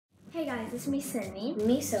guys, this is me, Sydney.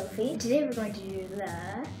 Me, Sophie. Today we're going to do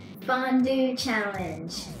the Fondue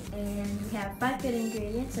Challenge. And we have 5 good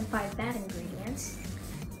ingredients and 5 bad ingredients.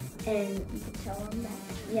 And you can tell them that.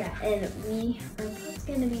 Yeah, and we are both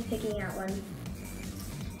going to be picking out one.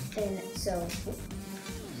 And so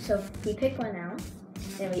we pick one out,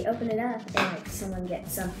 and we open it up, and like someone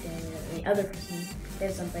gets something, and the other person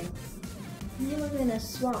gets something. And then we're going to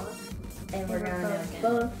swap. And we're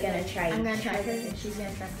both gonna try. I'm gonna try hers and she's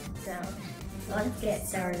gonna try. So let's get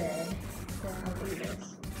started. So I'll do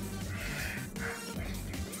this.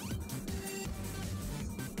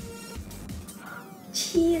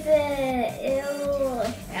 Cheez-It! Ew!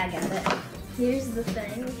 I got it. Here's the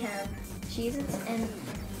thing: we have Cheez-Its, and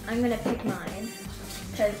I'm gonna pick mine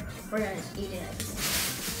because we're gonna just eat it.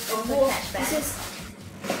 Oh, trash bag. This is.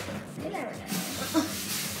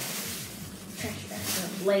 Trash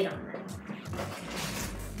bag. Late on that.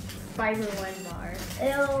 Fiber 1 bar. Ew.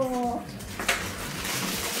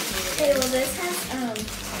 Okay, well this has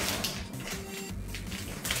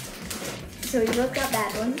so we both got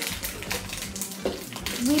bad ones.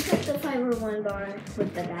 We picked the fiber 1 bar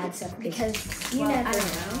with the bad stuff because you never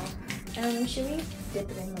know. Should we dip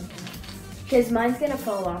it in one time? Because mine's gonna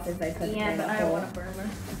fall off if I put it in Yeah, but a I don't hole. want to burn them.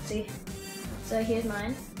 Let's see. So here's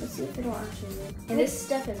mine. Let's see if it'll actually work. And this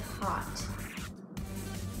stuff is hot.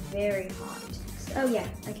 Very hot. Oh yeah,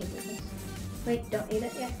 I can do this. Wait, don't eat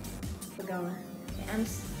it yet. We're going. Okay, I'm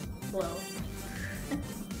slow.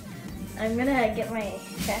 I'm gonna get my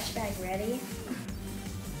trash bag ready.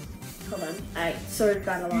 Hold on, I sort of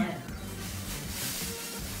got a lot.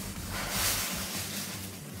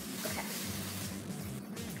 Okay.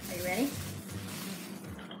 Are you ready?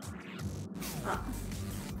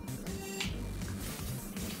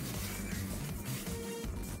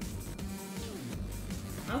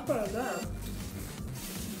 How far to go?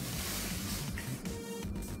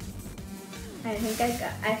 I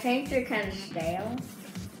think they're kind of stale.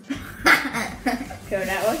 So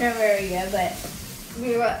that wasn't very good, but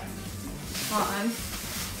We what? I'm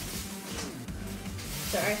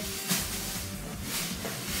sorry.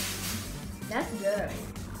 That's good.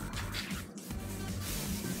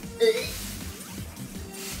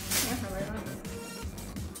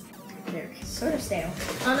 they're sort of stale.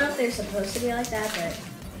 I don't know if they're supposed to be like that, but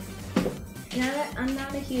I'm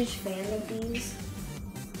not a huge fan of these.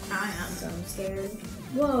 I am. So I'm scared.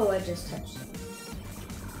 Whoa, I just touched it.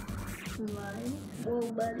 Mine.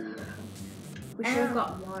 Whoa, buddy. We should have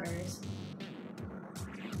got waters.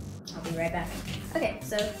 I'll be right back. Okay,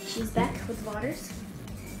 so she's back with waters.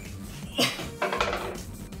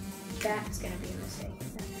 That's gonna be a mistake.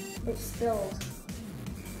 It spilled.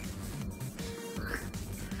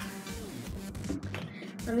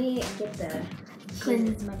 Let me get the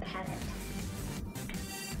Cleanse my palate.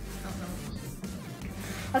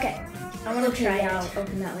 Okay, I want to try it. I'll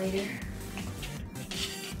open that later.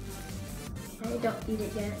 Okay, don't eat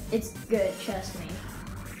it yet. It's good, trust me.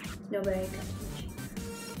 Nobody cut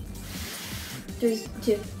too much. 3,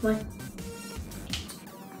 2, 1.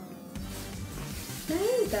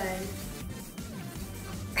 Very good.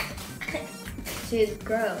 She's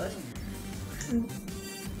gross.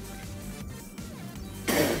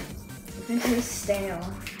 This is stale.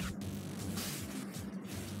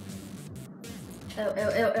 Ew.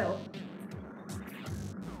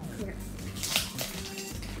 Here.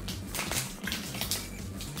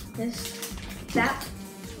 That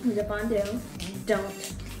was a fondue.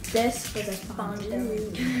 This was a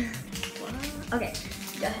fondue. Okay,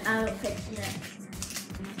 go ahead. I'll pick next.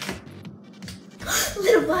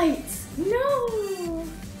 Little bites. No.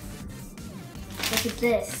 Look at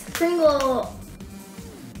this. Pringle.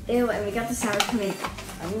 Ew, and we got the sour cream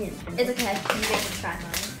and onion. It's okay. You get to try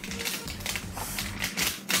mine.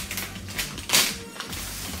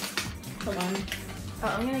 Hold on. Oh,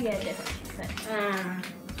 I'm gonna get a different thing.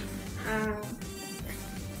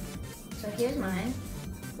 So here's mine.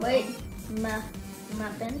 Wait,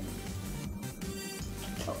 muffin.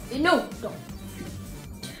 Oh, no, don't.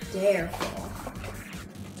 Dare fall.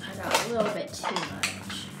 I got a little bit too much.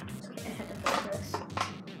 Okay, I had to hold this.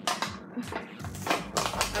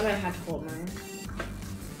 I'm gonna have to hold mine.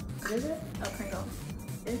 What is it? Oh, Pringle.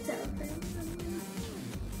 It's out there.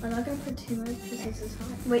 I'm not gonna put too much because this is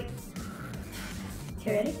hot. Wait.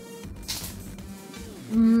 You ready?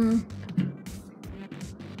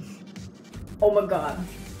 Oh my god.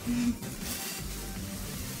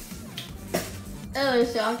 Oh,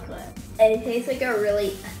 it's chocolate. It tastes like a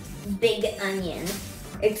really big onion.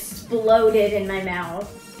 Exploded in my mouth.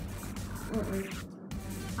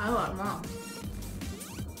 I want mom.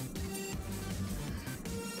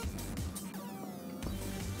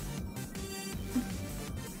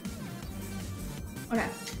 Okay.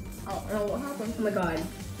 Oh no, what happened? Oh my god.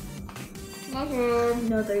 Muffin.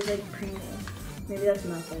 No, there's like cream. Maybe that's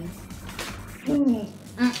muffin.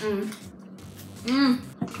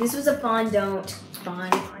 This was a fondant.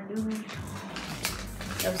 Fondue.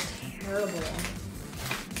 That was terrible.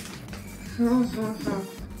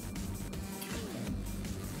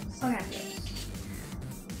 Okay.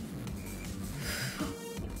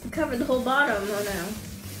 It covered the whole bottom. Oh no.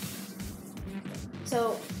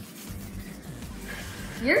 So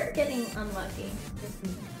you're getting unlucky.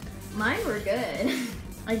 Mine were good.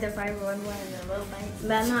 Like the fiber one and the little bites.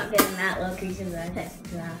 But I'm not getting that lucky because I tested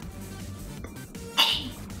that.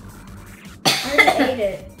 I already ate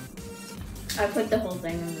it. I put the whole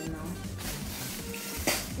thing in my mouth.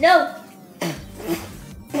 No!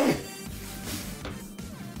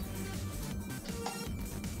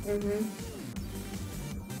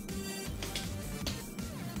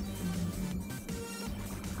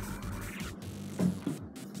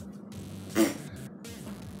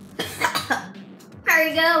 There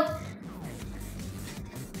you go.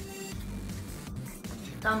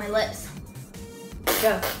 It's on my lips.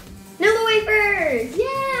 Go. No, the wafers!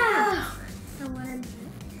 Yeah! I wanted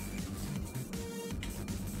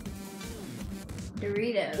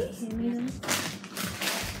Doritos.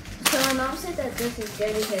 So my mom said that this is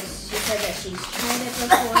good because she said that she's tried it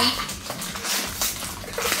before.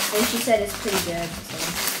 And she said it's pretty good. So.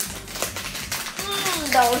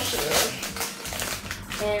 Delicious.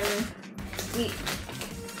 And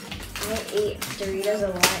I eat Doritos a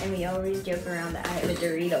lot, and we always joke around that I have a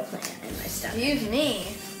Dorito plant in my stomach. Excuse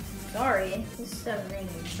me. Sorry. This stuff made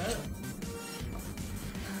me burp.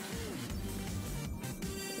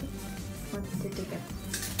 1, 2, 3, go.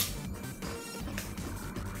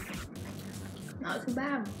 Not too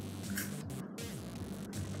bad.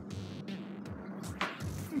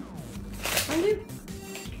 Fondue.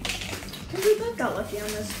 Because we both got lucky on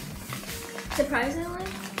this. Surprisingly,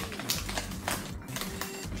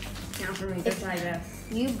 Now for me to try this.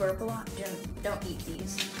 you burp a lot. Don't eat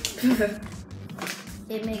these.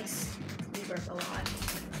 It makes you burp a lot.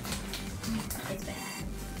 It's bad.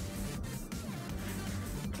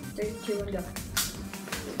 3, 2, 1, go.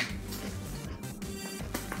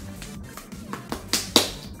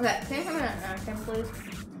 Okay, can you come in that napkin, please?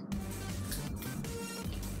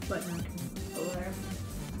 What now? Over there.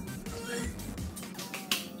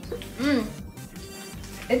 Mmm.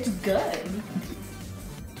 It's good.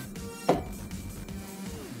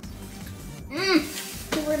 Mmm.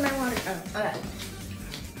 Where's my water? Oh, okay.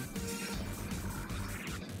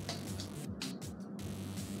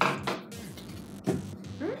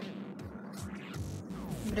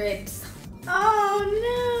 Grapes. Oh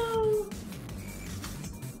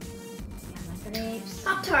no! Grapes.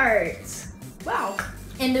 Pop-Tarts! Wow.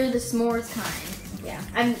 And they're the s'mores kind. Yeah,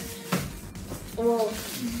 well,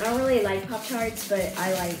 I don't really like Pop-Tarts, but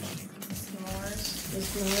I like S'mores. the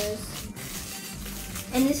s'mores.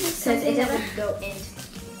 And this is something it that doesn't- would go into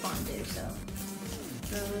fondue, so.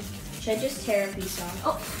 Should I just tear a piece off?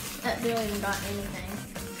 Oh, that barely even got anything.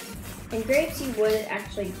 In grapes, you would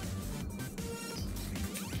actually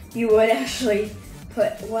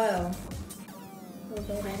put, whoa.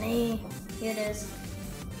 Many. Here it is.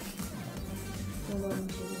 1,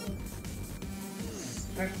 2.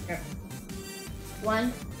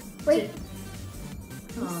 1. Wait.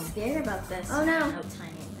 I'm Oh. scared about this. Oh, no. Oh,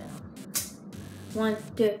 tiny bit. 1,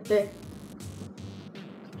 2, 3.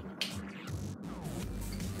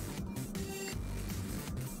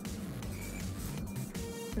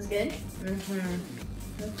 It's good?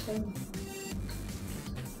 Okay.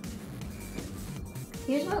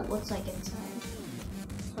 Here's what it looks like inside.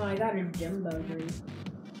 Oh, I got a jumbo drink.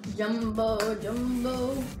 Jumbo.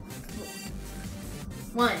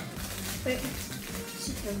 1. Wait.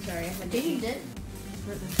 I'm sorry. I had Did you dip?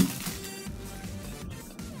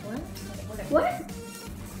 What? What?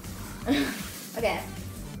 Okay.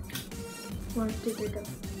 1, 2, 3, go.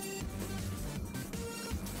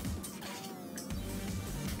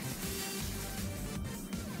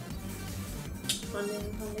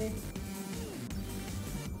 Fondue.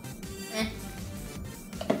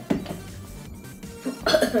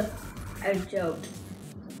 I joked.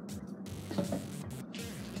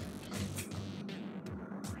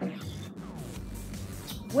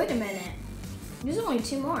 Wait a minute. There's only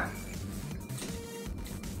 2 more.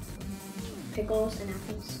 Pickles and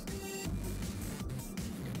apples.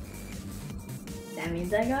 That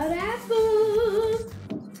means I got apples.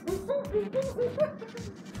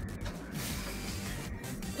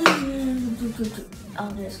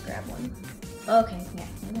 I'll just grab one. Okay, yeah.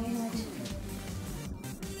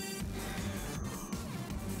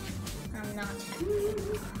 I'm not.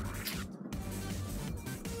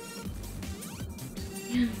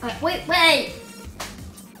 Wait!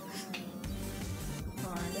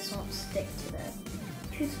 Hold on, this won't stick to the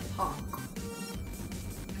toothpick.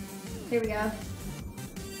 Here we go.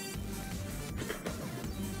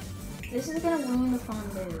 This is gonna ruin the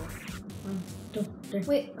fondue.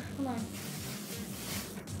 Wait, hold on.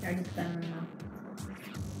 I already put that in my mouth.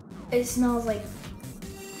 It smells like.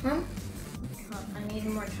 I need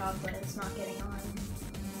more chocolate. It's not getting on.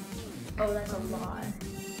 Oh, that's a lot.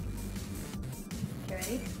 Okay,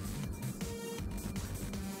 ready?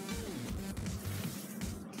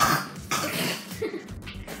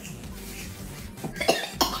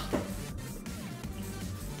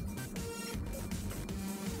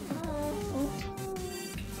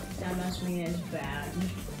 That must mean it's bad.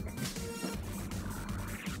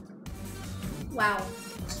 Wow.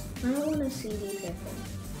 I don't want a seedy pickle.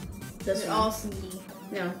 This They're one. all seedy.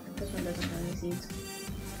 No, this one doesn't have any seeds.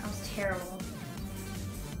 That was terrible.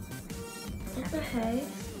 What the heck?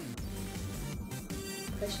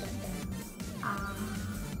 Push that down.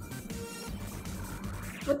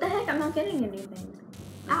 What the heck? I'm not getting anything.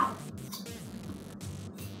 Ow.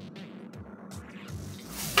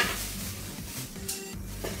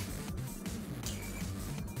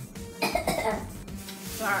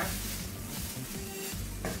 Sorry.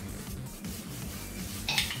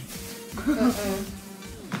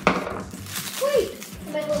 Wait!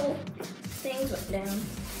 My little things went down.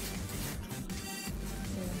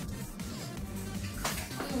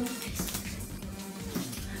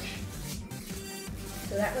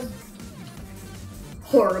 So that was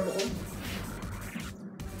horrible.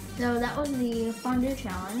 So that was the fondue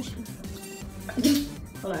challenge.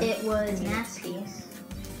 Hold on. It was nasty.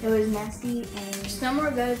 It was nasty, and some were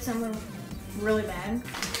good, some were really bad.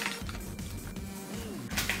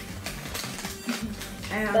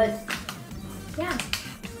 But yeah,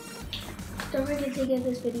 don't forget to give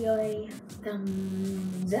this video a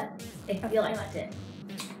thumbs up if you liked it.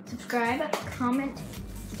 Subscribe, comment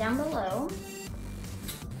down below,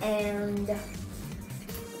 and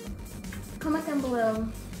comment down below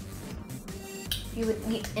if you would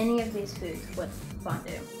eat any of these foods with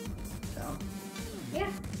fondue. So,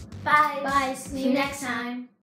 yeah. Bye. Bye. See you next time.